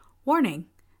Warning: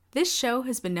 this show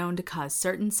has been known to cause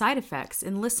certain side effects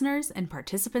in listeners and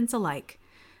participants alike.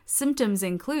 Symptoms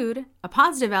include a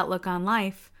positive outlook on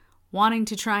life, wanting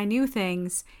to try new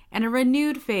things, and a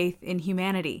renewed faith in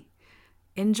humanity.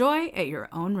 Enjoy at your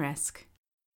own risk.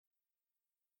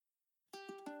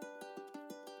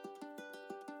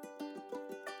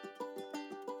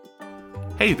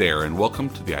 Hey there, and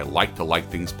welcome to the I Like to Like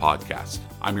Things podcast.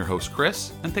 I'm your host,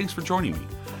 Chris, and thanks for joining me.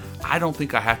 I don't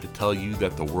think I have to tell you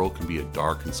that the world can be a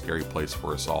dark and scary place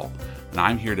for us all, and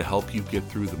I'm here to help you get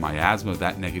through the miasma of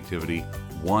that negativity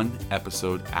one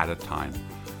episode at a time.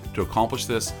 To accomplish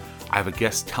this, I have a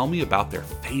guest tell me about their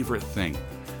favorite thing,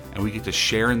 and we get to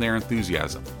share in their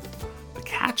enthusiasm. The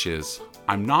catch is,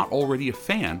 I'm not already a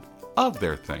fan of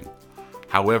their thing.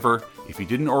 However, if you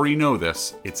didn't already know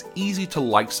this, it's easy to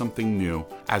like something new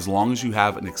as long as you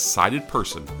have an excited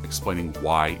person explaining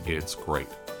why it's great.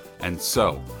 And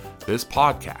so, this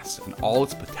podcast and all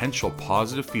its potential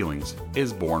positive feelings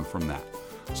is born from that.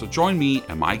 So join me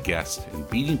and my guest in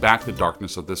beating back the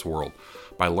darkness of this world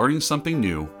by learning something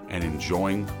new and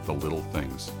enjoying the little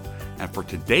things. And for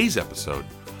today's episode,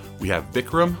 we have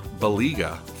Vikram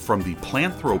Baliga from the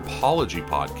Planthropology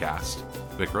podcast.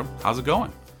 Vikram, how's it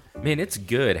going? Man, it's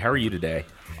good. How are you today?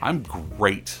 I'm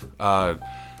great.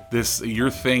 Your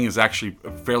thing is actually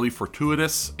fairly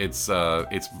fortuitous. It's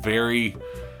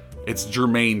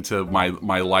germane to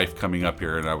my life coming up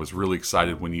here, and I was really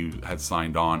excited when you had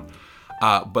signed on.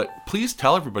 But please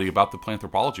tell everybody about the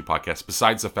Planthropology podcast,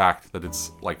 besides the fact that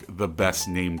it's like the best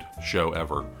named show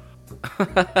ever.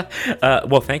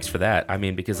 Well, thanks for that. I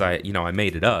mean, because I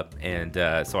made it up, and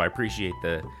so I appreciate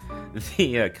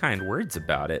the kind words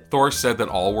about it. Thor said that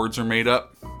all words are made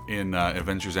up in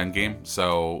Avengers Endgame,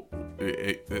 so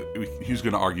who's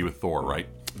going to argue with Thor, right?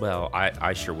 Well,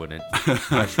 I sure wouldn't.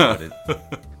 I sure wouldn't.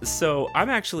 So I'm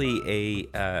actually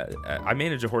I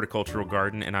manage a horticultural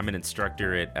garden, and I'm an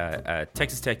instructor at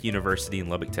Texas Tech University in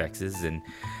Lubbock, Texas. And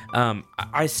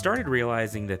I started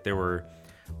realizing that there were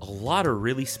a lot of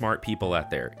really smart people out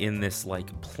there in this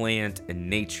like plant and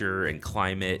nature and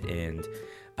climate and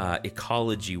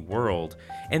ecology world.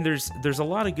 And there's a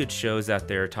lot of good shows out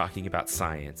there talking about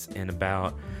science and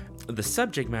about the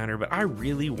subject matter, but I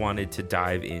really wanted to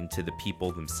dive into the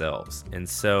people themselves. And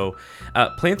so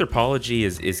Planthropology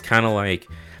is kind of like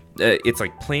it's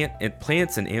like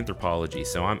plants and anthropology.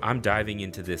 So I'm diving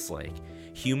into this like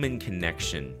human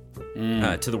connection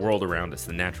to the world around us,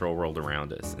 the natural world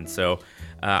around us. And so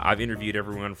I've interviewed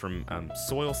everyone from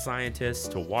soil scientists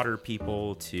to water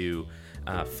people to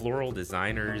floral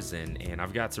designers, and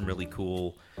I've got some really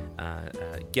cool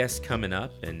guests coming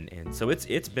up, and so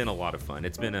it's been a lot of fun.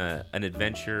 It's been an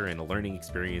adventure and a learning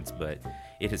experience, but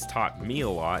it has taught me a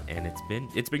lot, and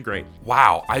it's been great.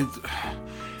 Wow,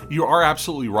 you are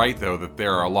absolutely right though that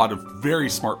there are a lot of very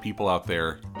smart people out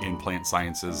there in plant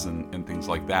sciences and things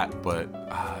like that, but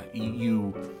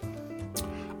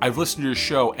I've listened to your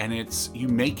show, and you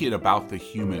make it about the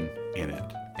human in it.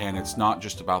 And it's not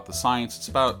just about the science, it's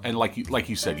about, and like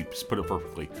you said, you put it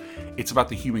perfectly, it's about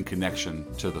the human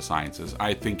connection to the sciences.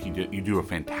 I think you do a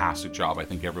fantastic job. I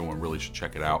think everyone really should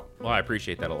check it out. Well, I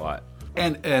appreciate that a lot.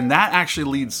 And that actually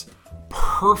leads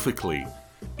perfectly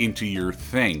into your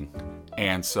thing.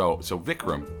 And so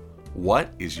Vikram,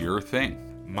 what is your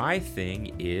thing? My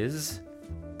thing is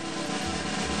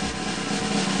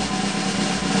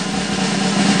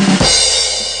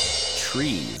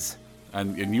trees.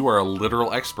 And you are a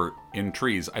literal expert in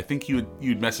trees. I think you'd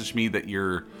messaged me that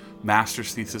your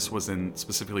master's thesis was in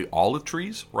specifically olive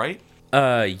trees, right?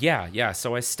 Yeah.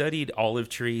 So I studied olive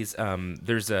trees.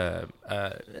 There's a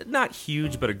not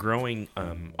huge, but a growing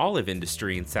olive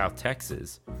industry in South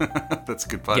Texas. That's a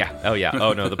good pun. Yeah. Oh yeah.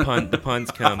 Oh no, the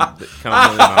puns come a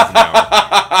million miles an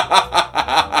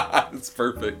hour. It's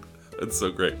perfect. That's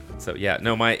so great. So yeah,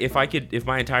 no, if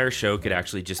my entire show could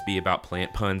actually just be about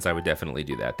plant puns, I would definitely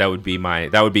do that. That would be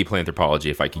Planthropology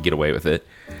if I could get away with it.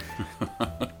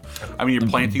 I mean, you're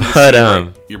planting the seed.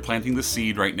 Right? You're planting the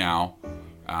seed right now,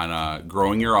 and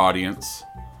growing your audience,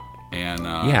 and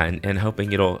and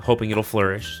hoping it'll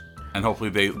flourish, and hopefully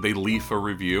they leave a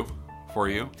review for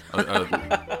you.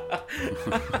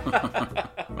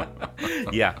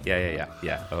 Yeah.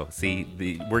 Oh, see,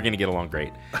 we're gonna get along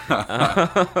great.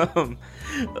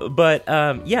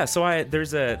 So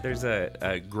there's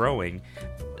a growing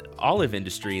olive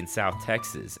industry in South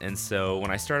Texas, and so when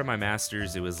I started my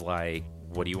master's, it was like,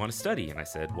 what do you want to study? And I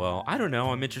said, well, I don't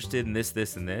know. I'm interested in this,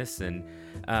 and this. And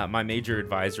my major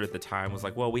advisor at the time was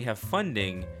like, well, we have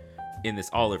funding,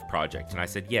 olive project, and I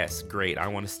said, yes, great, I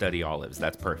want to study olives.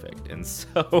 That's perfect. And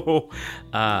so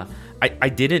I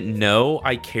didn't know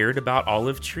I cared about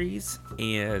olive trees,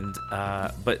 and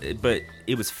but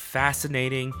it was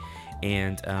fascinating,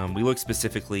 and we looked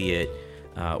specifically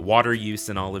at water use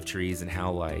in olive trees and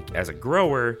how, like, as a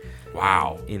grower,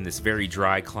 wow, in this very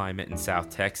dry climate in South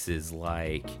Texas,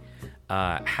 like,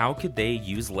 how could they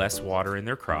use less water in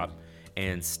their crop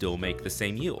and still make the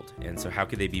same yield? And so how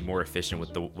could they be more efficient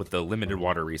with the limited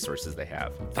water resources they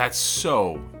have? That's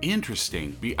so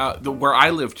interesting. Where I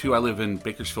live too, I live in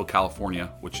Bakersfield, California,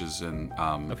 which is in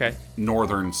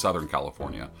northern Southern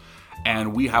California,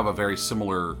 and we have a very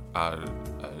similar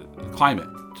climate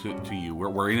to you.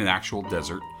 We're in an actual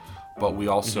desert, but we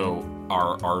also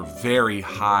are very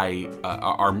high.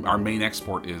 Our main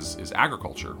export is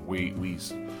agriculture. We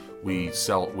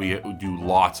do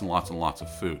lots and lots and lots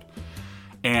of food.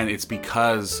 And it's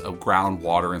because of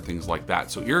groundwater and things like that.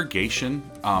 So irrigation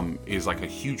is like a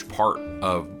huge part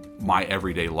of my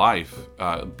everyday life,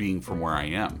 being from where I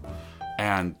am.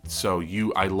 And so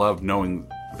I love knowing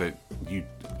that you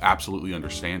absolutely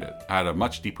understand it at a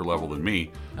much deeper level than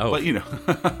me. Oh. But, you know,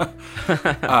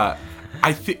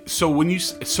 I think so.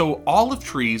 So olive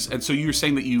trees, and so you're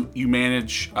saying that you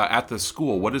manage at the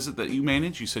school. What is it that you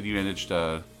manage? You said you managed.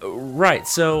 Right.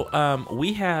 So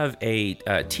we have a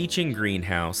teaching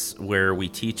greenhouse where we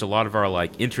teach a lot of our,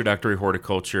 like, introductory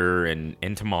horticulture and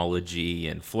entomology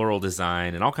and floral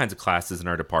design and all kinds of classes in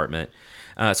our department.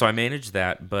 So I manage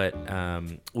that, but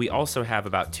we also have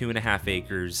about 2.5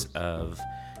 acres of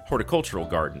horticultural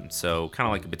garden, so kind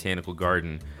of like a botanical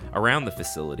garden around the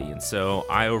facility. And so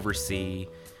I oversee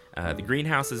the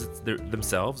greenhouses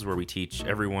themselves, where we teach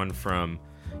everyone from,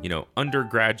 you know,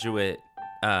 undergraduate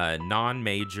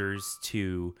non-majors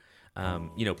to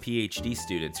PhD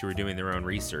students who are doing their own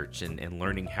research and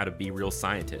learning how to be real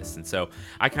scientists. And so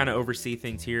I kind of oversee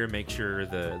things here, make sure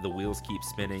the wheels keep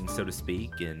spinning, so to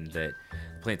speak, and that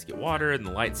the plants get watered and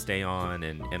the lights stay on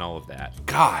and all of that.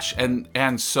 Gosh,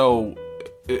 and so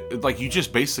like you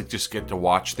just basically just get to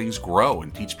watch things grow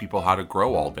and teach people how to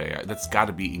grow all day. That's got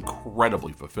to be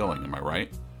incredibly fulfilling. Am I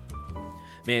right?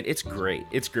 Man, it's great.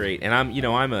 It's great. And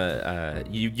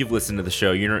you've listened to the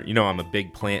show. I'm a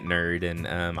big plant nerd, and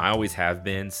I always have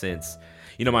been since,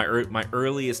 my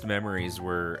earliest memories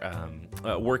were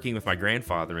working with my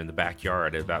grandfather in the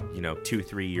backyard at about,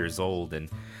 2-3 years old, and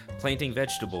planting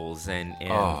vegetables and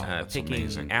picking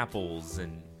amazing apples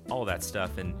and all that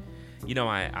stuff. And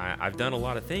I've done a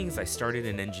lot of things. I started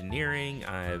in engineering,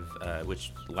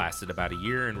 which lasted about a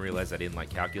year, and realized I didn't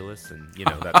like calculus, and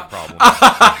that's a problem.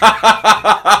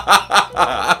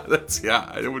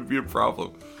 It would be a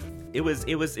problem. It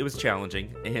was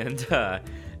challenging, and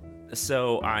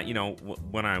so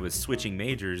when I was switching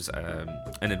majors,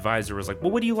 an advisor was like,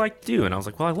 "Well, what do you like to do?" And I was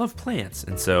like, "Well, I love plants."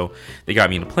 And so they got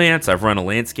me into plants. I've run a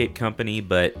landscape company,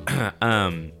 but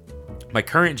my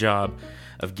current job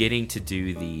of getting to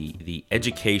do the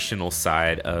educational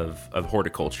side of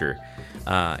horticulture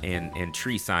and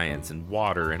tree science and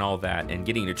water and all that, and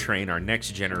getting to train our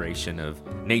next generation of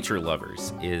nature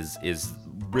lovers is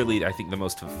really, I think, the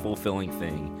most fulfilling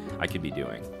thing I could be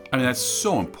doing. I mean, that's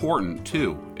so important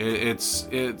too. It's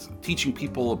teaching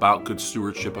people about good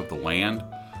stewardship of the land.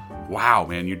 Wow,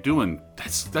 man, you're doing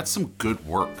that's some good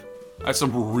work. That's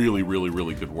some really, really,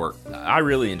 really good work. I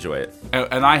really enjoy it.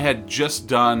 And I had just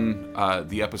done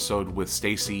the episode with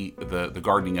Stacy, the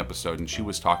gardening episode, and she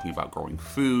was talking about growing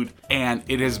food. And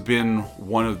it has been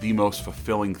one of the most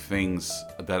fulfilling things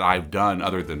that I've done,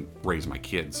 other than raise my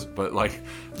kids. But but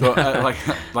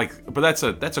that's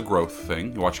a growth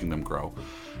thing, watching them grow.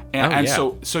 And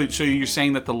so you're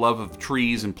saying that the love of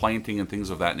trees and planting and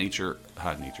things of that nature,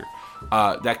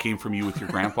 that came from you with your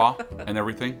grandpa and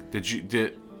everything.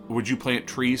 Would you plant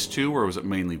trees too, or was it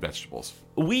mainly vegetables?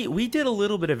 We did a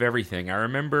little bit of everything. I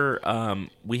remember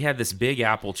we had this big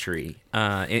apple tree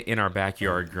in our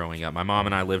backyard growing up. My mom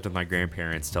and I lived with my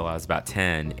grandparents till I was about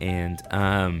 10, and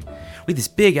we had this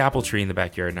big apple tree in the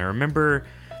backyard. And I remember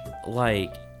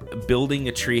building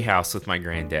a tree house with my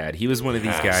granddad. He was one of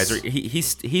these guys. Or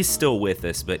he's still with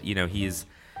us, but he's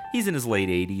in his late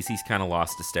 80s. He's kind of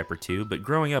lost a step or two. But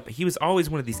growing up, he was always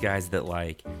one of these guys that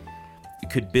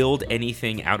could build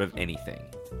anything out of anything.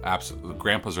 Absolutely.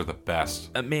 Grandpas are the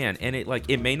best. Man, and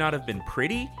it may not have been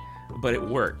pretty, but it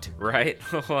worked, right?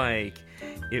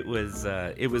 It was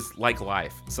like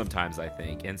life sometimes, I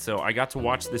think. And so I got to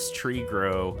watch this tree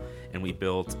grow, and we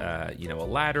built a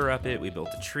ladder up it. We built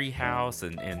a tree house,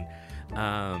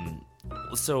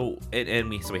 so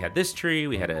we had this tree,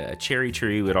 we had a cherry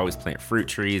tree, we'd always plant fruit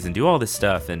trees and do all this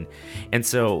stuff, and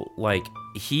so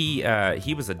he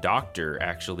was a doctor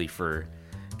actually for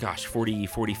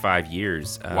 45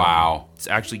 years. Wow. It's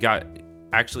actually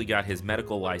got his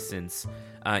medical license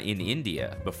in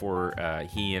India before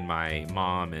he and my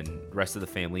mom and the rest of the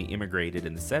family immigrated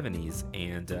in the 70s.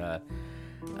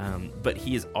 But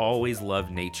he has always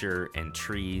loved nature and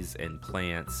trees and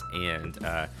plants, and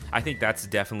I think that's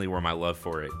definitely where my love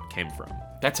for it came from.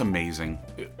 That's amazing.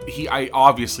 He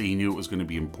obviously knew it was going to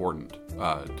be important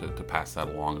to pass that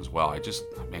along as well.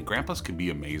 Grandpas can be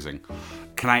amazing.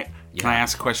 Can I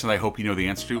ask a question that I hope you know the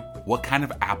answer to? What kind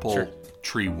of apple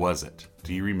tree was it?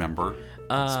 Do you remember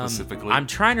specifically? I'm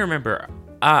trying to remember.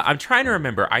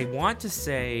 I want to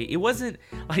say it wasn't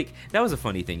like, that was a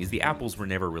funny thing, is the apples were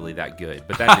never really that good,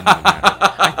 but that didn't even matter.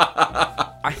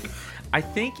 I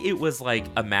think it was like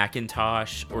a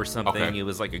Macintosh or something. Okay. It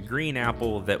was like a green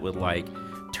apple that would like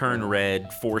turn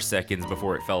red 4 seconds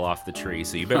before it fell off the tree.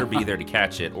 So you better be there to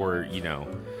catch it, or, and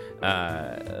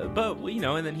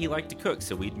then he liked to cook.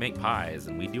 So we'd make pies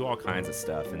and we'd do all kinds of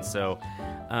stuff. And so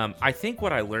I think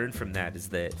what I learned from that is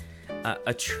that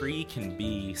a tree can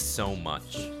be so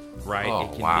much, right? Oh,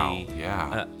 it can wow. be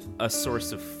Yeah. a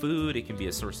source of food. It can be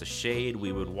a source of shade.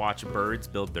 We would watch birds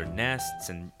build their nests,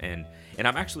 and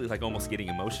I'm actually like almost getting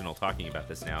emotional talking about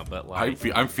this now. But like,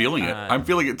 I'm feeling it. I'm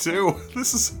feeling it too.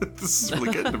 This is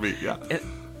really getting to me. Yeah.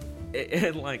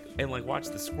 And watch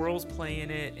the squirrels play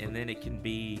in it, and then it can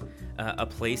be a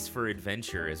place for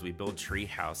adventure as we build tree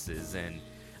houses. And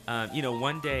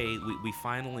one day we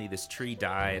finally, this tree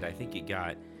died. I think it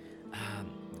got.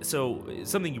 So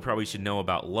something you probably should know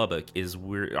about Lubbock is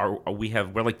we're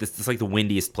like this. It's like the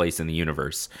windiest place in the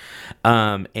universe,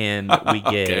 and we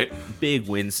get big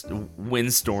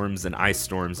windstorms and ice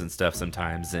storms and stuff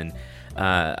sometimes. And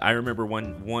I remember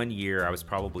one year I was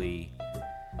probably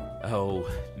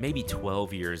maybe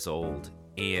 12 years old,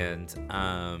 and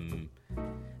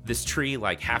this tree,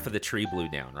 like half of the tree blew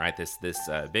down. Right, this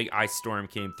big ice storm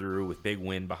came through with big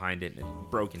wind behind it, and it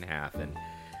broke in half. And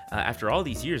after all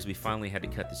these years, we finally had to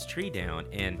cut this tree down,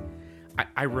 and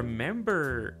I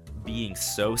remember being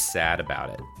so sad about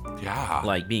it. Yeah.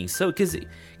 Like being so, because it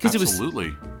was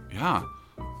absolutely. Yeah.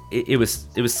 It was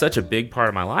such a big part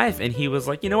of my life, and he was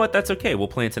like, you know what, that's okay, we'll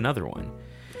plant another one.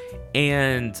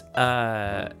 And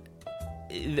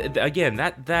again,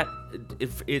 and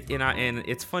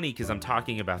it's funny because I'm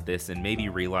talking about this and maybe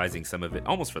realizing some of it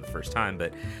almost for the first time,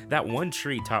 but that one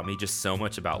tree taught me just so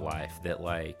much about life that,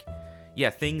 like, yeah,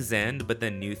 things end, but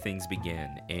then new things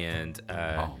begin, and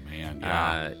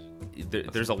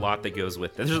there's a lot that goes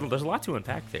with it. There's a lot to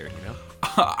unpack there, you know.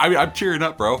 I'm tearing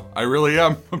up, bro. I really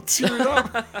am. I'm tearing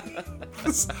up.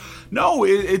 No,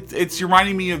 it's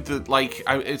reminding me of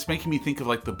it's making me think of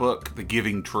like the book, The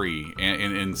Giving Tree,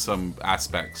 in some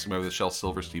aspects. Remember the Shel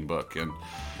Silverstein book, and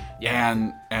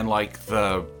like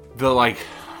the like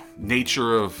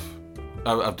nature of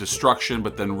destruction,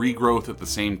 but then regrowth at the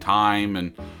same time,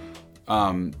 and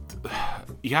I mean,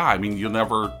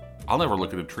 I'll never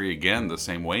look at a tree again the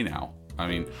same way now. I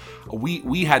mean,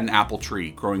 we had an apple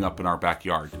tree growing up in our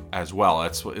backyard as well.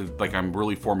 That's like, I'm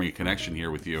really forming a connection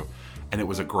here with you. And it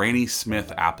was a Granny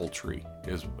Smith apple tree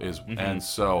Mm-hmm. And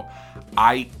so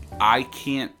I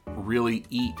can't really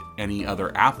eat any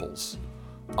other apples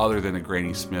other than a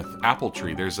Granny Smith apple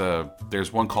tree. There's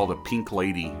one called a Pink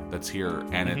Lady that's here,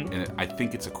 and I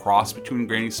think it's a cross between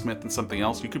Granny Smith and something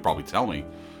else. You could probably tell me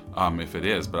if it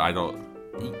is, but I don't.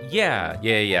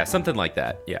 Yeah, something like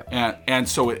that. Yeah. And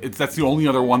so that's the only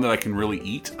other one that I can really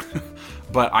eat.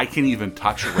 But I can't even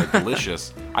touch a Red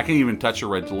Delicious. I can't even touch a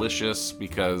Red Delicious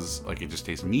because like it just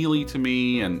tastes mealy to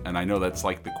me, and I know that's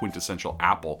like the quintessential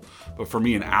apple. But for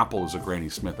me, an apple is a Granny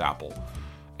Smith apple,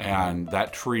 and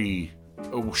that tree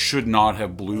should not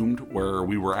have bloomed where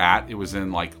we were at. It was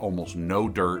in like almost no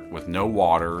dirt with no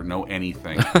water, no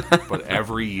anything. But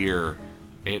every year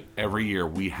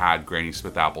we had Granny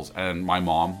Smith apples, and my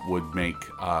mom would make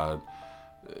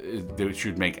she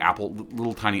would make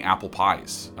little tiny apple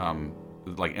pies,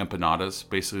 like empanadas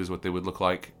basically is what they would look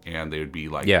like, and they would be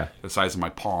like the size of my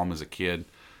palm as a kid.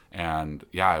 And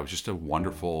it was just a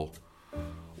wonderful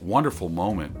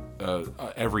moment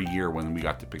every year when we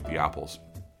got to pick the apples.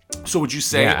 So would you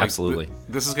say, absolutely,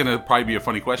 this is gonna probably be a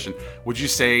funny question, would you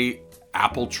say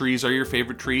apple trees are your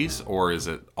favorite trees, or is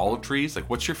it olive trees? Like,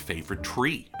 what's your favorite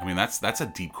tree? I mean, that's a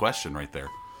deep question right there.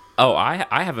 Oh,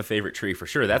 I have a favorite tree for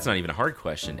sure. That's not even a hard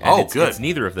question. And good. It's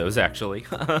neither of those, actually.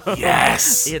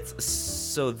 Yes.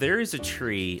 So there is a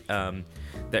tree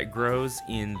that grows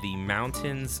in the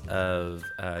mountains of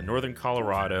northern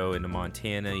Colorado into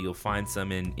Montana. You'll find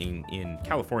some in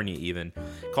California even,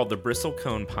 called the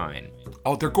bristlecone pine.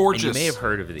 Oh, they're gorgeous. And you may have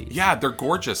heard of these. Yeah, they're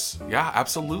gorgeous. Yeah,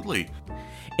 absolutely.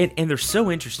 And they're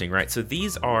so interesting, right? So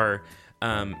these are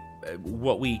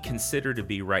what we consider to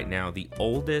be right now the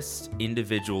oldest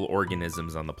individual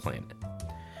organisms on the planet.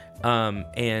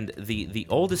 And the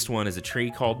oldest one is a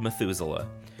tree called Methuselah.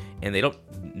 And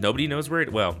nobody knows where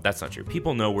it, well, that's not true.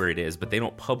 People know where it is, but they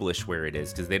don't publish where it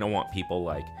is because they don't want people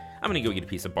like, I'm going to go get a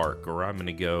piece of bark, or I'm going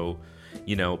to go,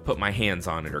 put my hands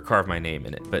on it or carve my name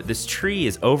in it. But this tree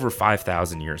is over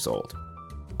 5,000 years old.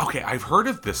 Okay, I've heard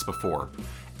of this before.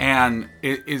 And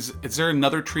is there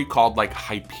another tree called like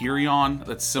Hyperion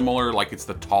that's similar? Like it's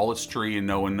the tallest tree and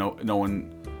no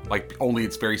one, like only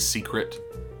it's very secret?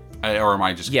 Or am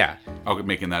I just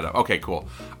making that up? Okay, cool.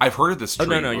 I've heard of this tree.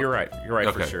 Oh, no, you're right. You're right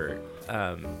okay. for sure.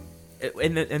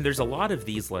 And there's a lot of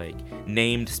these like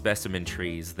named specimen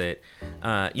trees that,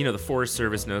 the Forest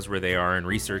Service knows where they are and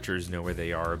researchers know where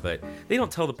they are, but they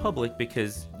don't tell the public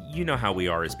because you know how we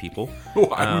are as people. We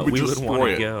would want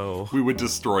to go. We would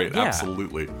destroy it,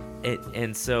 absolutely.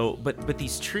 And so, but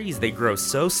these trees, they grow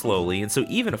so slowly, and so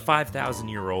even a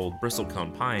 5,000-year-old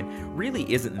bristlecone pine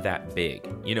really isn't that big,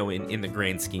 in the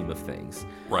grand scheme of things.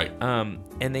 Right.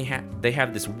 And they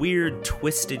have this weird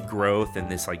twisted growth and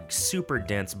this like super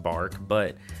dense bark,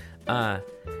 but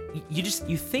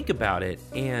you think about it,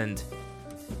 and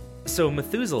so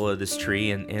Methuselah, this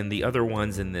tree, and the other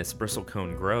ones in this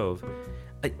bristlecone grove,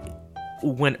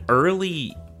 when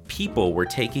early people were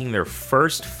taking their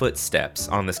first footsteps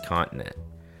on this continent,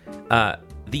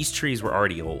 these trees were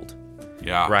already old.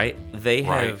 Yeah. Right? They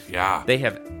have.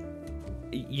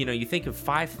 You think of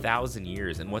 5,000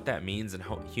 years and what that means in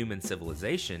human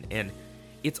civilization, and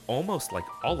it's almost like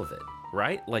all of it,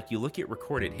 right? Like you look at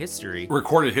recorded history.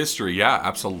 Recorded history, yeah,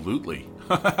 absolutely.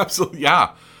 Absolutely,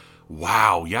 yeah.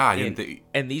 Wow, yeah.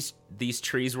 And these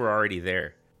trees were already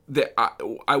there.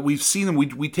 We've seen them.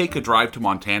 We take a drive to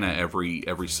Montana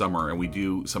every summer, and we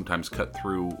do sometimes cut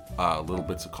through little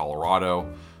bits of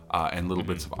Colorado and little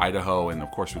bits of Idaho, and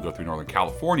of course we go through Northern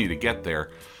California to get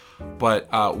there.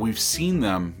 But we've seen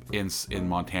them in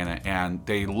Montana, and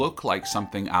they look like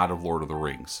something out of Lord of the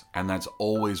Rings, and that's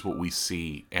always what we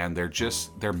see. And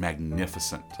they're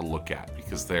magnificent to look at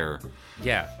because they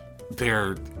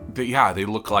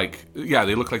look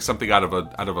like something out of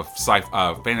a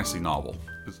fantasy novel.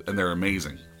 And they're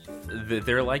amazing.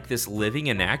 They're like this living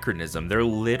anachronism. They're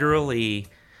literally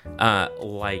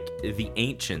like the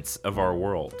ancients of our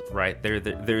world, right? They're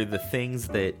the things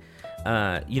that,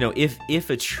 if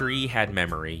a tree had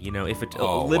memory, if a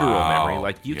literal memory,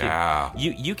 like you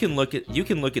can look at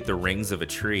the rings of a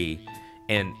tree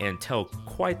and tell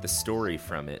quite the story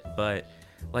from it. But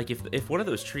like if one of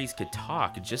those trees could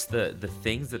talk, just the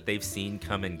things that they've seen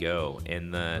come and go,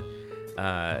 and the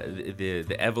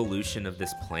evolution of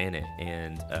this planet,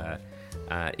 and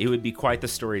it would be quite the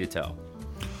story to tell.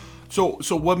 So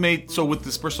with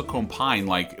this bristlecone pine,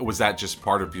 like, was that just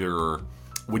part of your,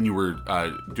 when you were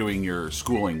doing your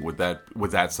schooling, was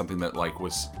that something that like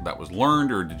was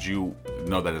learned, or did you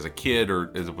know that as a kid, or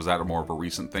was that more of a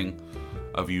recent thing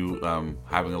of you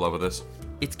having a love of this?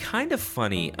 It's kind of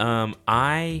funny.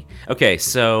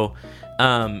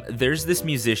 There's this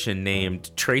musician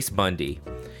named Trace Bundy.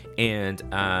 And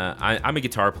I'm a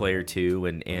guitar player too,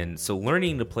 and so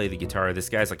learning to play the guitar, this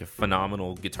guy's like a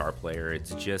phenomenal guitar player.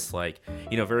 It's just like,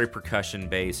 very percussion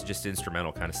based, just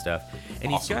instrumental kind of stuff.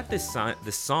 And He's got this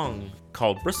song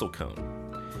called Bristlecone.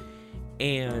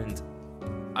 And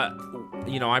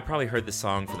I probably heard the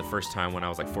song for the first time when I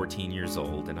was like 14 years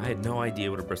old, and I had no idea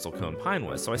what a bristlecone pine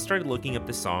was. So I started looking up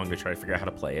this song to try to figure out how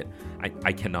to play it.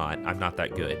 I cannot. I'm not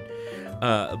that good.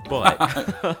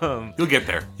 But you'll get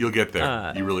there.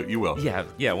 You will.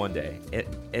 Yeah, one day.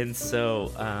 And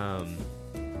so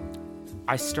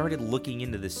I started looking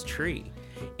into this tree,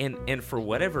 and for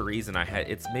whatever reason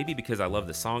it's maybe because I love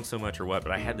the song so much or what,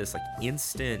 but I had this like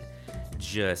instant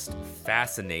just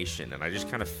fascination, and I just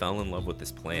kind of fell in love with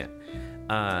this plant.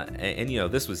 And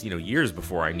this was years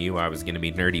before I knew I was going to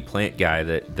be nerdy plant guy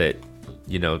that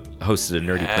hosted a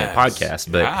nerdy plant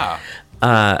podcast,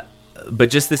 but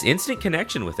just this instant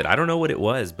connection with it. I don't know what it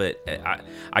was, but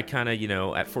I kind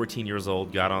of, at 14 years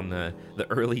old, got on the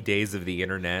early days of the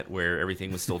internet where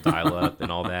everything was still dial up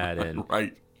and all that. And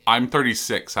right. I'm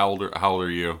 36. How old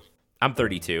are you? I'm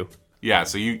 32. Yeah,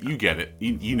 so you get it.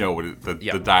 You know what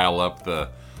the dial up,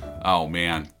 oh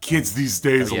man, kids these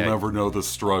days will never know the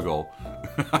struggle.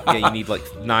 Yeah, you need like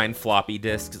 9 floppy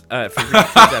disks. For kids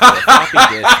out there, a floppy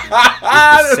disk is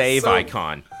the save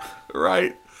icon.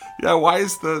 Right. Yeah, why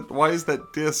is that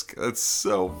disc? That's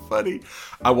so funny.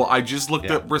 I just looked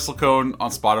up Bristlecone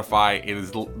on Spotify. It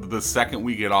is the second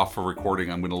we get off for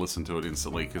recording, I'm going to listen to it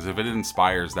instantly because if it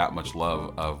inspires that much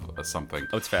love of something,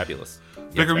 it's fabulous.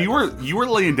 Vikram, you were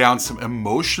laying down some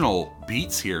emotional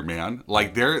beats here, man.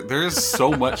 Like there's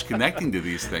so much connecting to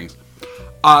these things.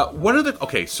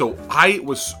 So I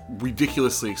was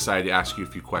ridiculously excited to ask you a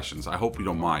few questions. I hope you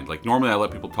don't mind. Like normally I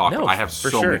let people talk. No, I have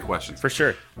so many questions. For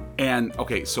sure. And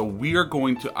okay, so we are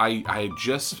going to. I had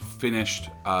just finished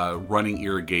running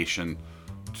irrigation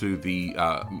to the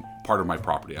part of my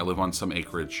property. I live on some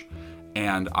acreage,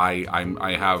 and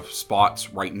I have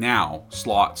spots right now,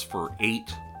 slots for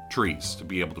 8 trees to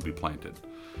be able to be planted,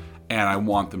 and I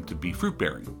want them to be fruit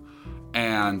bearing.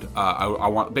 And I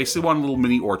want a little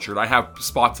mini orchard. I have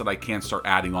spots that I can start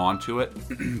adding on to it,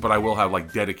 but I will have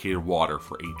like dedicated water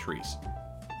for 8 trees.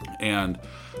 And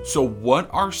so what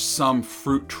are some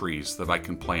fruit trees that I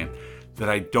can plant that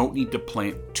I don't need to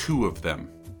plant 2 of them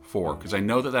for? Because I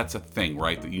know that that's a thing,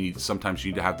 right? That sometimes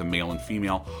you need to have the male and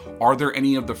female. Are there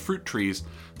any of the fruit trees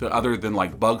that, other than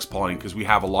like bugs pollinating, because we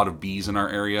have a lot of bees in our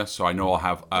area, so I know I'll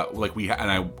have I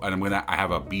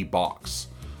have a bee box.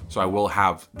 So I will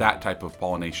have that type of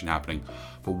pollination happening.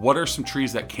 But what are some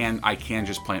trees that I can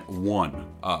just plant 1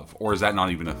 of? Or is that not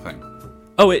even a thing?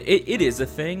 Oh, it is a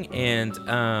thing, and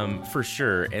for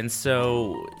sure. And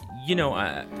so,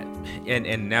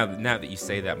 and now that you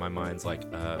say that, my mind's like,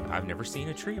 I've never seen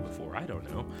a tree before. I don't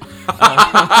know.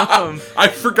 I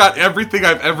forgot everything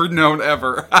I've ever known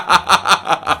ever.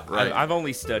 Right. I've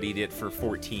only studied it for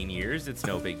 14 years. It's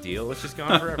no big deal. It's just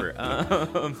gone forever.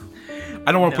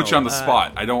 I don't want to put you on the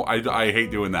spot. I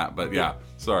hate doing that, but yeah.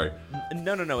 Sorry.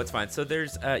 No, it's fine. So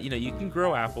there's, you can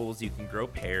grow apples, you can grow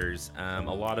pears. A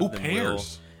lot of them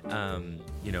pears.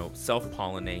 will,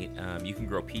 self-pollinate. You can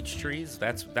grow peach trees.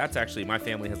 That's actually, my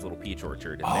family has a little peach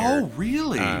orchard. And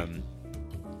really?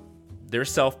 They're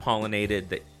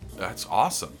self-pollinated. That's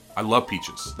awesome. I love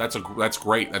peaches. That's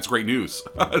great. That's great news.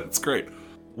 That's great.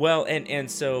 Well, and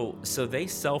so they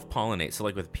self-pollinate. So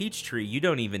like with peach tree, you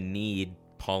don't even need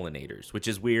pollinators, which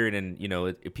is weird, and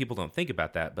people don't think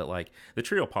about that, but like the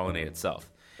tree will pollinate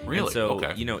itself. Really? And so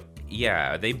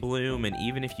okay. They bloom, and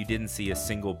even if you didn't see a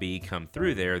single bee come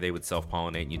through there, they would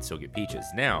self-pollinate and you'd still get peaches.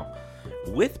 Now,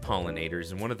 with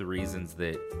pollinators, and one of the reasons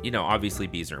that obviously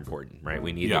bees are important, right?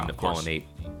 We need them to pollinate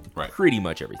pretty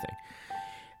much everything.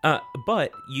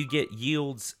 But you get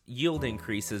yield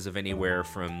increases of anywhere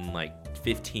from like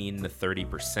 15 to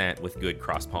 30% with good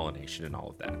cross-pollination and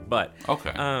all of that. But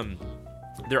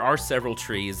there are several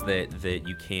trees that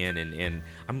you can, and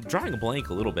I'm drawing a blank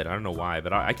a little bit. I don't know why,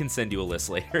 but I can send you a list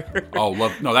later.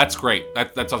 No, that's great.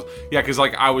 That's awesome. Yeah, because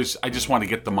like I just want to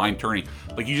get the mind turning.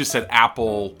 Like you just said,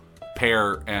 apple,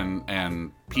 pear,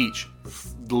 and peach.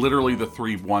 Literally the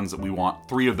 3 ones that we want.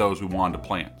 3 of those we wanted to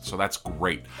plant. So that's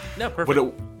great. No,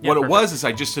 perfect. What it was is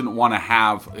I just didn't want to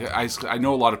have. I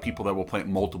know a lot of people that will plant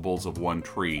multiples of one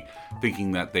tree,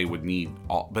 thinking that they would need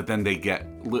all, but then they get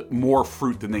more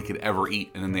fruit than they could ever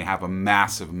eat, and then they have a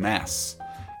massive mess.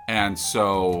 And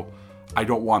so I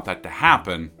don't want that to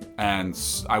happen, and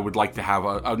I would like to have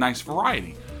a nice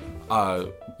variety.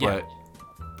 But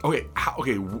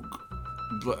okay.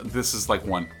 This is like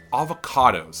one.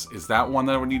 Avocados, is that one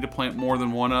that I would need to plant more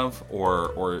than 1 of,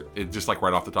 or it just like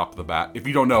right off the top of the bat? If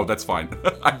you don't know, that's fine.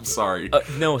 I'm sorry.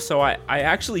 No, so I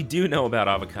actually do know about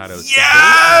avocados.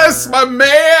 Yes, my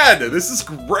man, this is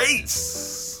great.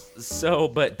 So,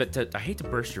 but I hate to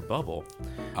burst your bubble.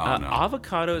 No.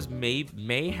 Avocados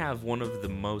may have one of the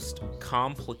most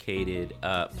complicated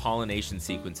pollination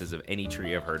sequences of any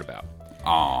tree I've heard about.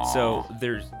 Aww. So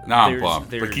I'm bummed,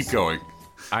 but keep going.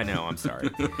 I know, I'm sorry.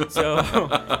 So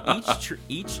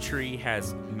each tree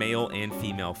has male and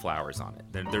female flowers on it.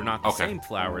 They're not the same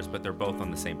flowers, but they're both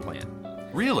on the same plant.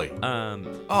 Really?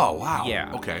 Oh wow.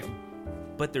 Yeah. Okay.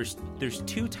 But there's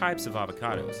 2 types of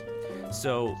avocados.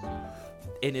 So,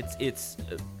 and it's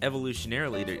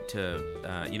evolutionarily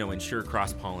to ensure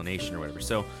cross pollination or whatever.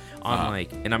 So on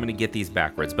and I'm gonna get these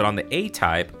backwards, but on the A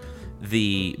type,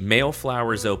 the male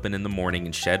flowers open in the morning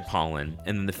and shed pollen,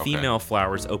 and then the female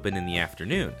flowers open in the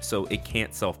afternoon, so it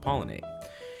can't self-pollinate.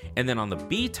 And then on the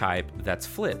B type, that's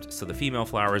flipped. So the female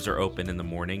flowers are open in the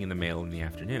morning and the male in the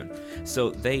afternoon. So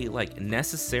they like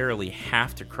necessarily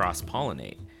have to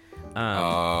cross-pollinate.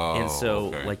 And so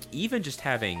like even just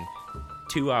having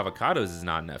 2 avocados is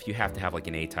not enough. You have to have like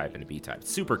an A type and a B type.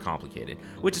 It's super complicated,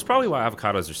 which is probably why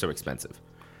avocados are so expensive.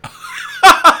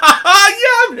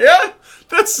 Yeah, man.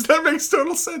 That makes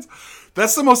total sense.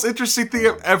 That's the most interesting thing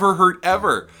I've ever heard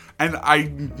ever. And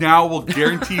I now will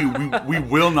guarantee you we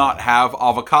will not have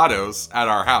avocados at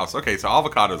our house. Okay, so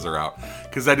avocados are out.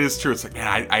 Because that is true. It's like,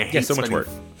 man, I hate so much spending work.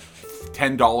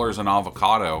 $10 an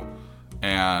avocado.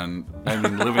 And I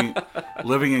mean,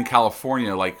 living in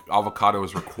California, like avocado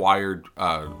is required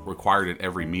at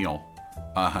every meal.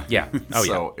 Yeah. Oh,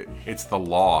 so it's the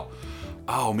law.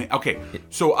 Oh man. Okay.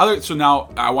 So now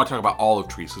I want to talk about olive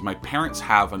trees because my parents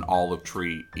have an olive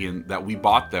tree that we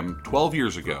bought them 12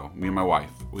 years ago. Me and my wife,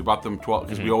 we bought them 12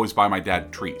 because we always buy my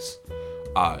dad trees,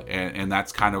 and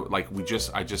that's kind of like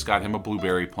I just got him a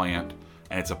blueberry plant,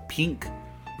 and it's a pink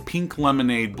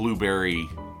lemonade blueberry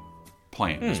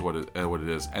plant is what it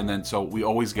is, and then so we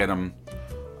always get him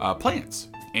plants.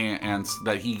 And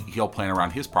that he'll plant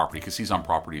around his property because he's on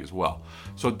property as well.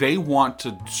 So they want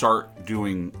to start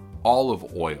doing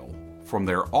olive oil from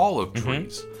their olive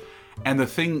trees. And the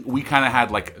thing we kind of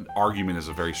had, like, an argument is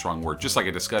a very strong word, just like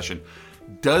a discussion.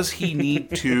 Does he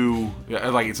need to,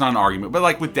 like, it's not an argument, but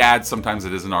like with Dad, sometimes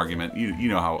it is an argument. You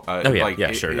know how.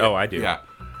 Sure. I do. Yeah.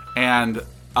 And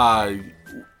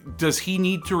does he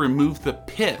need to remove the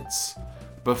pits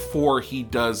before he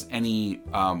does any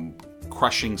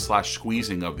crushing /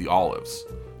 squeezing of the olives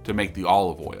to make the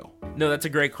olive oil? No, that's a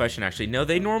great question, actually. No,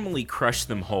 they normally crush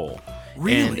them whole.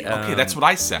 Really? And, okay, that's what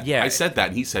I said. Yeah. I said that,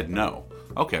 and he said no.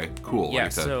 Okay, cool. Yeah,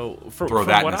 like so from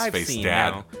that what in his I've face, seen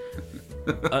Dad.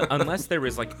 now, unless there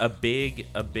was like a big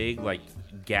like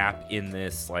gap in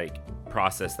this like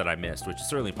process that I missed, which is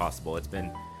certainly possible. It's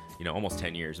been almost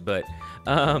 10 years, but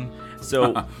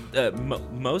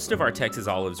most of our Texas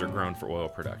olives are grown for oil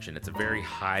production. It's a very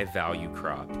high value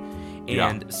crop.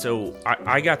 And so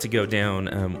I got to go down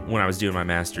when I was doing my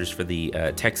master's for the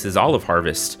Texas Olive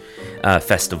Harvest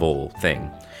Festival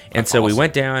thing. And so we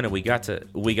went down and we got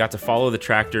to follow the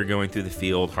tractor going through the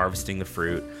field, harvesting the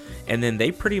fruit. And then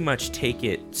they pretty much take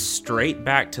it straight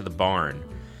back to the barn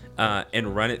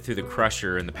and run it through the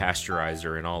crusher and the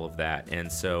pasteurizer and all of that.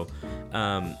 And so,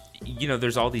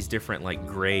 there's all these different like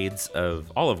grades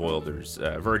of olive oil. There's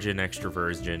virgin, extra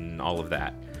virgin, all of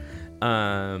that.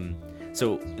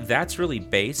 So that's really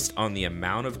based on the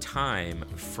amount of time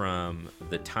from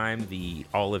the time the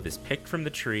olive is picked from the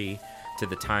tree to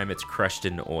the time it's crushed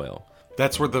into oil.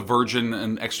 That's where the virgin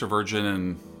and extra virgin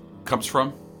and comes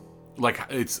from? Like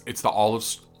it's the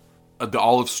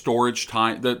olive storage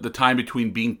time, the time between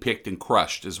being picked and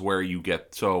crushed is where you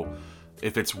get. So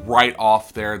if it's right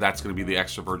off there, that's going to be the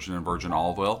extra virgin and virgin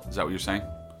olive oil. Is that what you're saying?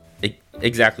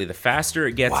 Exactly. The faster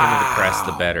it gets into the press,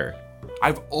 the better.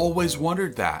 I've always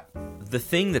wondered that. The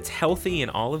thing that's healthy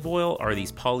in olive oil are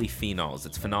these polyphenols.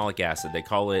 It's phenolic acid. They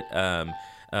call it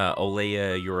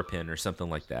Olea europin or something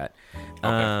like that.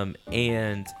 Okay.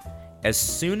 And as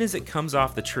soon as it comes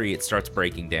off the tree, it starts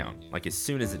breaking down. Like as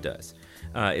soon as it does,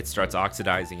 it starts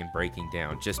oxidizing and breaking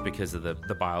down just because of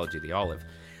the biology of the olive.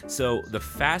 So the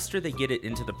faster they get it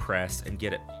into the press and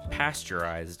get it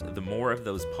pasteurized, the more of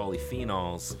those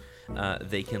polyphenols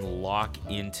they can lock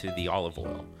into the olive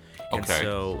oil. And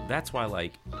so that's why,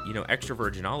 like, extra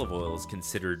virgin olive oil is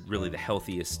considered really the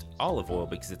healthiest olive oil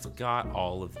because it's got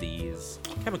all of these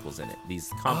chemicals in it,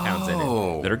 these compounds in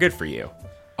it that are good for you.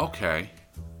 Okay.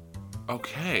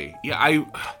 Yeah,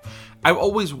 I've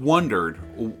always wondered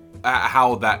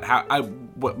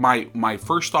what my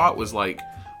first thought was like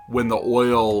when the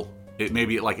oil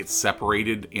it's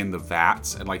separated in the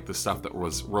vats and like the stuff that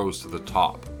rose to the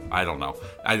top. I don't know.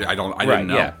 I didn't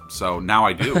know. Yeah. So now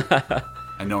I do.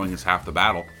 And knowing is half the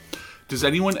battle. Does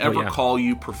anyone ever call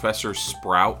you Professor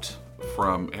Sprout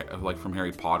from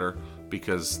Harry Potter?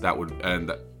 Because that would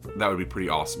be pretty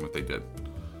awesome if they did.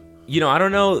 I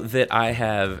don't know that I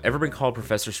have ever been called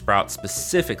Professor Sprout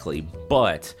specifically,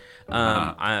 but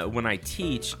when I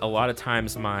teach, a lot of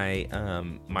times my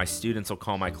students will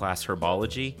call my class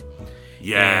herbology.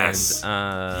 Yes.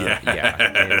 And,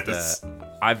 yes. And,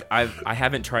 I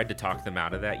haven't tried to talk them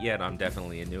out of that yet. I'm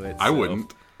definitely into it. I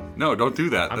wouldn't. No, don't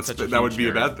do that. That would be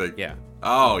a bad thing. Yeah.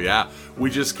 Oh, yeah. We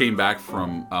just came back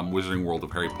from Wizarding World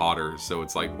of Harry Potter, so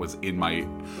it's like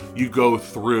you go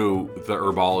through the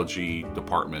herbology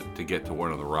department to get to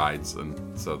one of the rides, and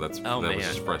so that was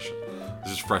just fresh.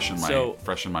 It's just fresh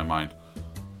in my mind.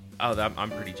 Oh, I'm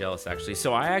pretty jealous actually.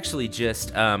 So I actually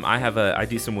just I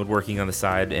do some woodworking on the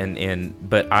side,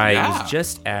 but I was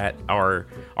just at our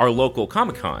local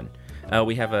Comic-Con.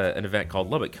 We have an event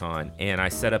called LubbockCon, and I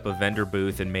set up a vendor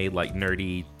booth and made like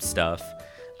nerdy stuff.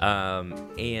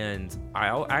 And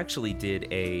I actually did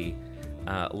a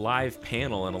live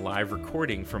panel and a live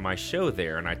recording for my show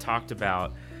there, and I talked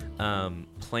about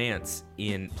plants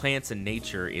and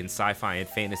nature in sci-fi and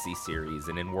fantasy series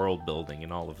and in world building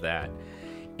and all of that.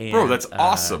 And, Bro, that's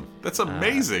awesome. That's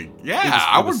amazing.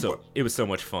 Yeah, it was so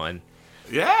much fun.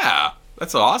 Yeah,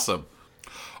 that's awesome.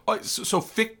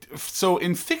 So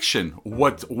in fiction,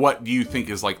 what do you think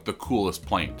is like the coolest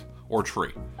plant or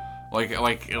tree?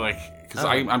 Because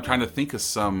I'm trying to think of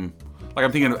some. Like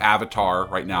I'm thinking of Avatar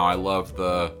right now. I love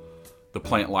the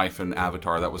plant life in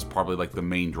Avatar. That was probably like the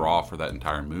main draw for that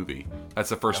entire movie. That's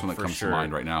the first one that comes to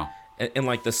mind right now. And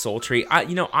like the soul tree,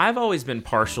 I've always been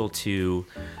partial to,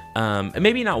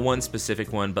 maybe not one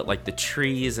specific one, but like the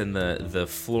trees and the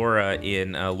flora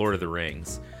in Lord of the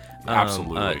Rings.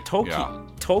 Absolutely.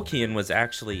 Tolkien was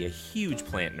actually a huge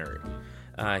plant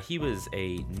nerd. He was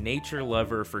a nature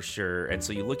lover for sure. And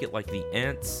so you look at like the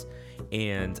Ents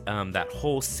and that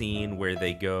whole scene where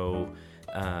they go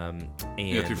and through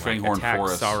like, Fanghorn attack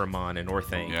Forest. Saruman and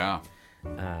Orthanc. Yeah.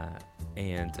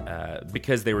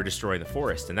 Because they were destroying the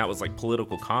forest, and that was like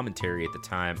political commentary at the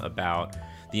time about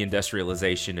the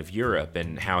industrialization of Europe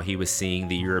and how he was seeing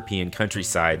the European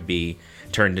countryside be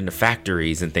turned into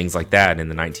factories and things like that in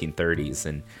the 1930s.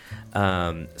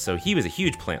 And so he was a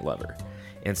huge plant lover,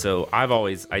 and so I've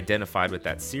always identified with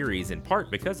that series in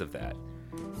part because of that.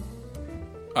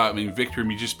 I mean, Victor,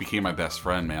 you just became my best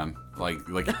friend, man. Like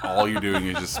all you're doing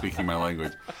is just speaking my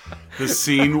language. The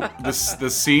scene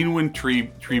when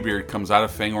Treebeard comes out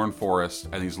of Fanghorn Forest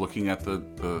and he's looking at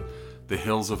the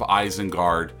hills of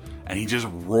Isengard and he just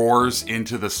roars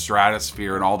into the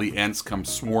stratosphere and all the Ents come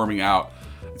swarming out.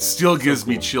 It still gives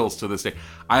me chills to this day.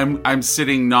 I'm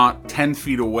sitting not 10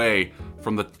 feet away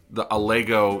from the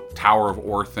Allego Tower of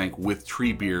Orthanc with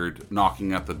Treebeard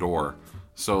knocking at the door.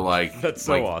 So that's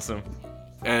so awesome.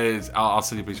 I'll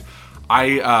send you a picture.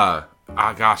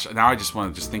 Gosh, now I just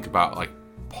want to think about like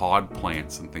pod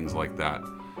plants and things like that.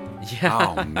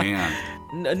 Yeah. Oh man.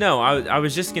 No, I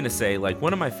was just gonna say, like,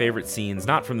 one of my favorite scenes,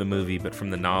 not from the movie but from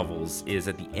the novels, is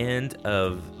at the end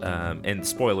of and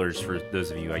spoilers for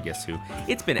those of you, I guess, who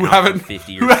it's been out for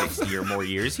 50 or 60 or more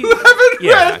years.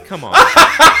 Come on.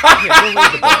 Yeah, go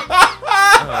read the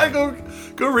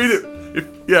book. Go read it.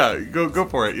 Go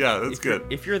for it. Yeah, that's good.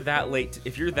 If you're that late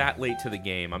to the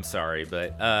game, I'm sorry,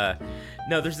 but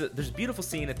no, there's a beautiful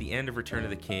scene at the end of Return of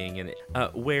the King, and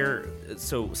where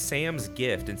Sam's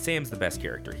gift, and Sam's the best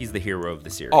character. He's the hero of the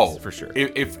series, for sure.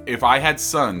 If I had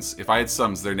sons,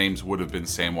 their names would have been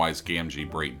Samwise Gamgee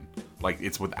Brayton. Like,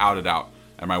 it's without a doubt.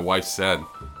 And my wife said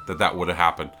that would have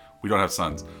happened. We don't have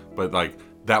sons, but like,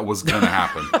 that was going to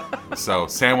happen. So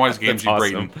Samwise Gamgee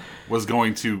Brayton was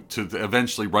going to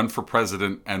eventually run for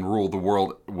president and rule the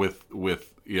world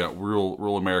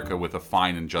rule America with a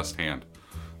fine and just hand.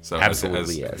 So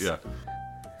absolutely, yes. Yeah.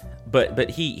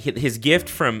 But his gift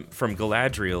from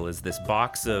Galadriel is this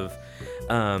box of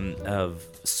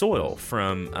soil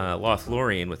from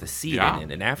Lothlorien with a seed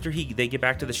in it. And after they get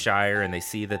back to the Shire and they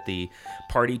see that the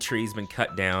party tree's been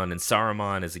cut down and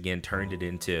Saruman has again turned it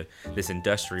into this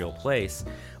industrial place,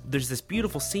 there's this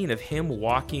beautiful scene of him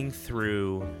walking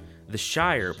through the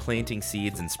Shire, planting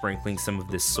seeds and sprinkling some of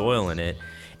this soil in it.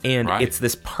 And it's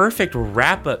this perfect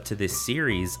wrap up to this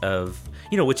series of,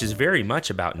 which is very much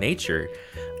about nature,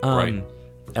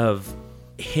 of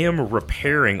him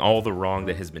repairing all the wrong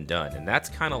that has been done. And that's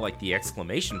kind of like the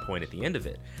exclamation point at the end of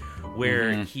it,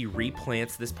 where he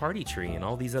replants this party tree and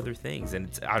all these other things. And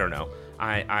I don't know.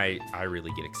 I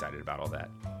really get excited about all that.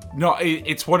 No,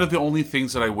 it's one of the only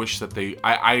things that I wish that I'm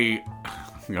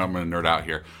going to nerd out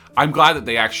here. I'm glad that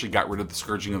they actually got rid of the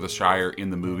Scourging of the Shire in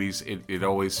the movies. It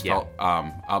always felt,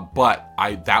 but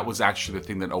that was actually the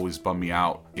thing that always bummed me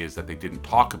out, is that they didn't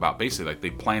talk about, basically, like, they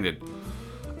planted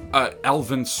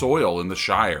elven soil in the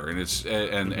Shire, and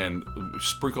and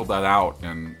sprinkled that out,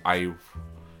 and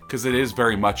because it is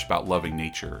very much about loving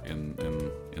nature in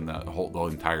the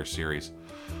entire series.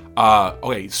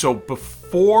 Okay, so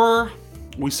before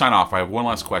we sign off, I have one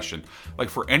last question. Like,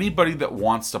 for anybody that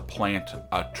wants to plant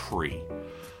a tree,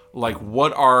 like,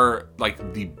 what are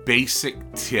like the basic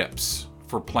tips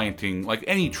for planting like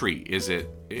any tree? Is it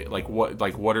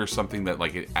what are something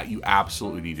that you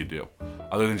absolutely need to do,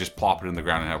 other than just plop it in the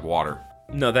ground and have water?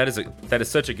 No, that is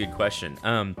such a good question.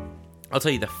 I'll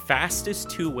tell you the fastest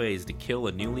 2 ways to kill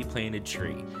a newly planted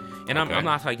tree, and I'm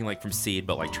not talking like from seed,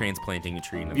 but like transplanting a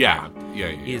tree in the ground.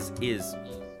 Is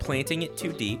planting it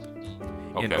too deep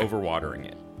and overwatering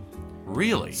it.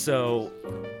 Really? So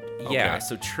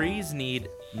so trees need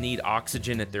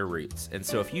oxygen at their roots, and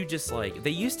so if you just they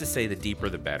used to say the deeper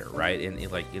the better, right? In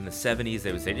the 70s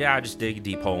they would say, just dig a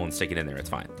deep hole and stick it in there, it's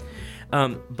fine.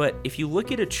 But if you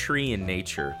look at a tree in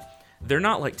nature, they're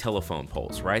not like telephone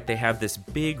poles, right? They have this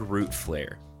big root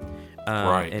flare,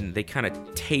 and they kind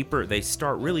of taper. They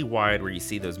start really wide where you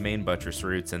see those main buttress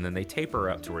roots, and then they taper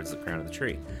up towards the crown of the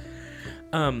tree.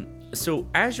 So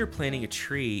as you're planting a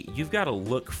tree, you've got to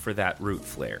look for that root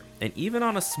flare. And even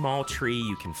on a small tree,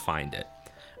 you can find it.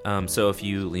 So if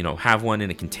you have one in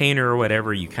a container or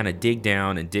whatever, you kind of dig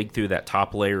down and dig through that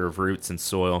top layer of roots and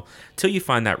soil till you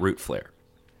find that root flare.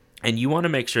 And you want to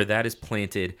make sure that is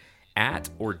planted at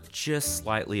or just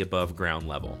slightly above ground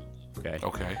level. Okay.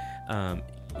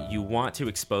 You want to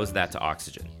expose that to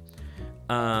oxygen.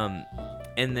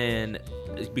 And then,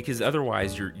 because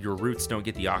otherwise your roots don't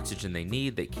get the oxygen they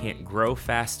need, they can't grow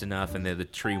fast enough, and then the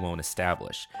tree won't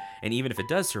establish. And even if it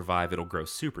does survive, it'll grow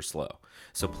super slow.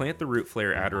 So plant the root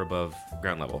flare at or above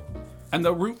ground level. And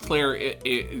the root flare,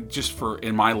 just for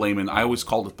in my layman, I always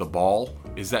called it the ball.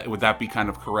 Would that be kind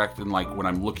of correct? And like when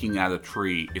I'm looking at a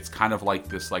tree, it's kind of like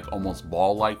this, like almost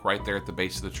ball-like right there at the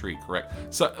base of the tree,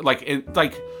 correct? So like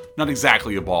not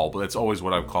exactly a ball, but that's always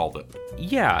what I've called it.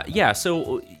 Yeah.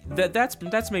 So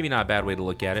that's maybe not a bad way to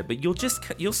look at it, but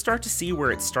you'll start to see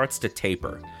where it starts to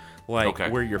taper.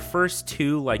 Where your first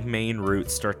two main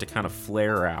roots start to kind of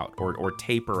flare out or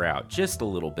taper out just a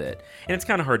little bit, and it's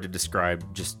kind of hard to describe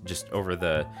just over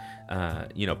the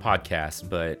podcast,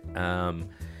 but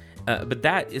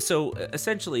that is so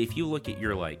essentially if you look at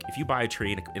if you buy a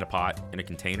tree in a pot in a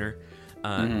container,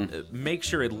 make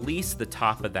sure at least the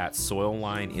top of that soil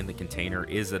line in the container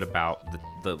is at about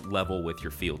the level with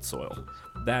your field soil.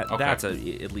 That's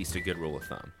at least a good rule of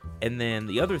thumb. And then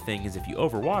the other thing is if you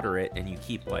overwater it and you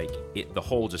keep the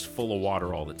hole just full of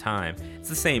water all the time, it's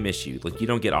the same issue. You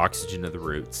don't get oxygen to the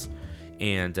roots.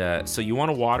 And so you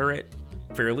want to water it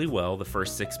fairly well the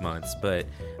first 6 months, but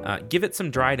give it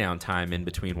some dry down time in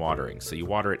between watering. So you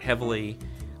water it heavily,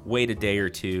 wait a day or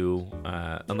two,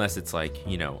 unless it's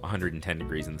 110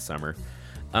 degrees in the summer.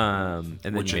 And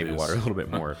then you maybe water a little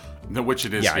bit more. Which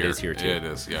it is here. Yeah, it is here too. It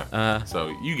is, yeah. So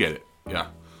you get it. Yeah.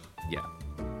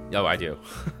 Oh, I do.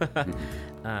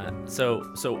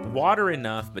 So water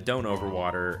enough, but don't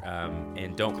overwater,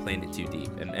 and don't plant it too deep.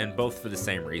 And both for the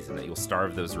same reason, that you'll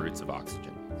starve those roots of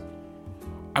oxygen.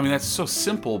 I mean, that's so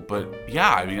simple, but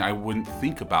yeah, I wouldn't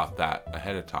think about that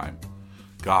ahead of time.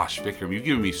 Gosh, Vikram, you've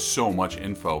given me so much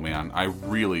info, man. I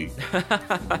really,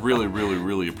 really, really,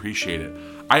 really appreciate it.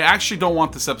 I actually don't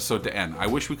want this episode to end. I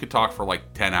wish we could talk for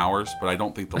 10 hours, but I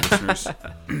don't think the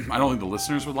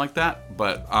listeners would like that.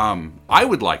 But I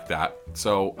would like that.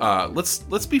 So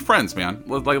let's be friends, man.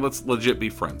 Let's legit be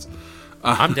friends.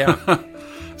 I'm down.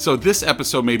 So this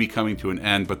episode may be coming to an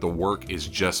end, but the work is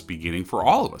just beginning for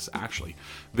all of us, actually.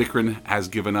 Vikram has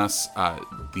given us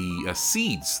the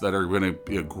seeds that are going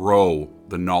to grow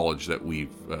the knowledge that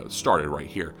we've started right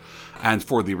here. And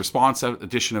for the response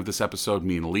edition of this episode,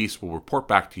 me and Elise will report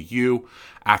back to you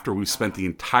after we've spent the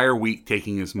entire week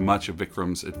taking as much of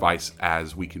Vikram's advice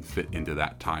as we can fit into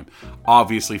that time.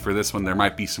 Obviously, for this one, there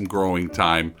might be some growing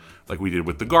time, like we did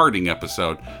with the gardening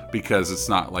episode, because it's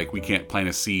not like we can't plant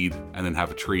a seed and then have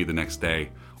a tree the next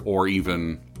day, or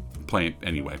even plant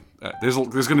anyway. There's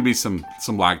going to be some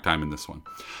lag time in this one.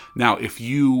 Now, if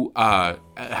you have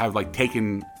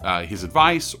taken his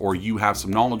advice, or you have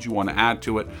some knowledge you want to add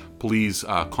to it, please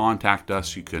contact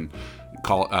us. You can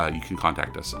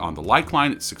contact us on the like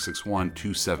line at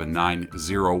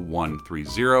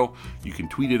 661-279-0130. You can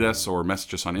tweet at us or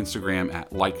message us on Instagram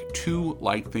at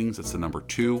like2likethings. That's the number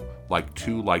 2,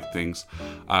 like2likethings.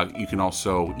 You can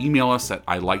also email us at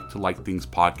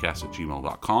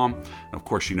ilike2likethingspodcast@gmail.com. And of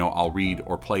course, I'll read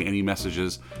or play any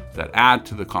messages that add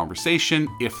to the conversation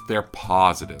if they're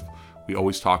positive. We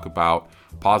always talk about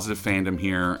positive fandom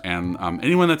here, and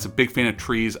anyone that's a big fan of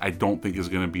trees, I don't think is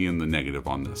going to be in the negative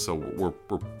on this. So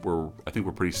I think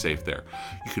we're pretty safe there.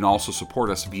 You can also support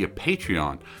us via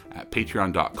Patreon at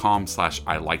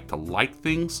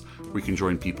patreon.com/ilike2likethings. We can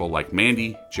join people like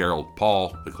Mandy, Gerald,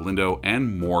 Paul, the Galindo,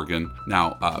 and Morgan.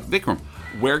 Now, Vikram,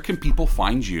 where can people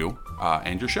find you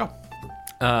and your show?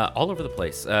 All over the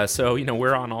place. So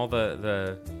we're on all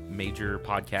the major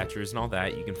podcatchers and all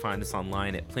that. You can find us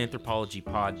online at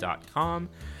planthropologypod.com.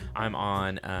 I'm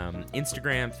on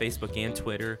Instagram, Facebook, and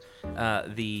Twitter.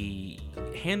 The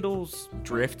handles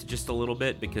drift just a little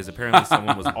bit because apparently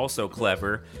someone was also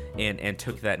clever and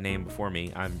took that name before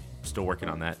me. I'm still working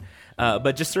on that.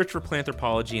 But just search for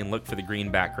Planthropology and look for the green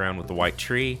background with the white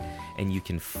tree, and you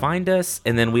can find us.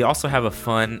 And then we also have a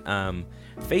fun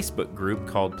Facebook group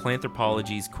called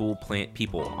Planthropology's Cool Plant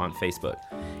People on Facebook.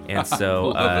 And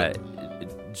so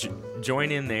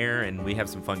join in there, and we have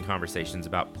some fun conversations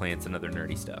about plants and other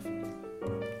nerdy stuff.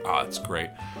 Oh, that's great.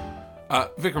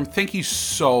 Vikram, thank you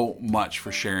so much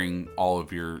for sharing all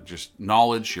of your just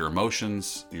knowledge, your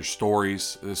emotions, your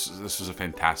stories. This was a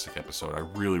fantastic episode. I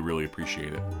really, really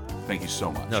appreciate it. Thank you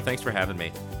so much. No, thanks for having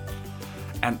me.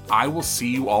 And I will see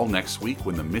you all next week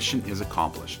when the mission is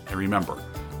accomplished. And remember,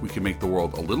 we can make the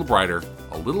world a little brighter,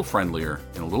 a little friendlier,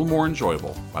 and a little more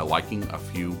enjoyable by liking a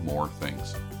few more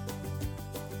things.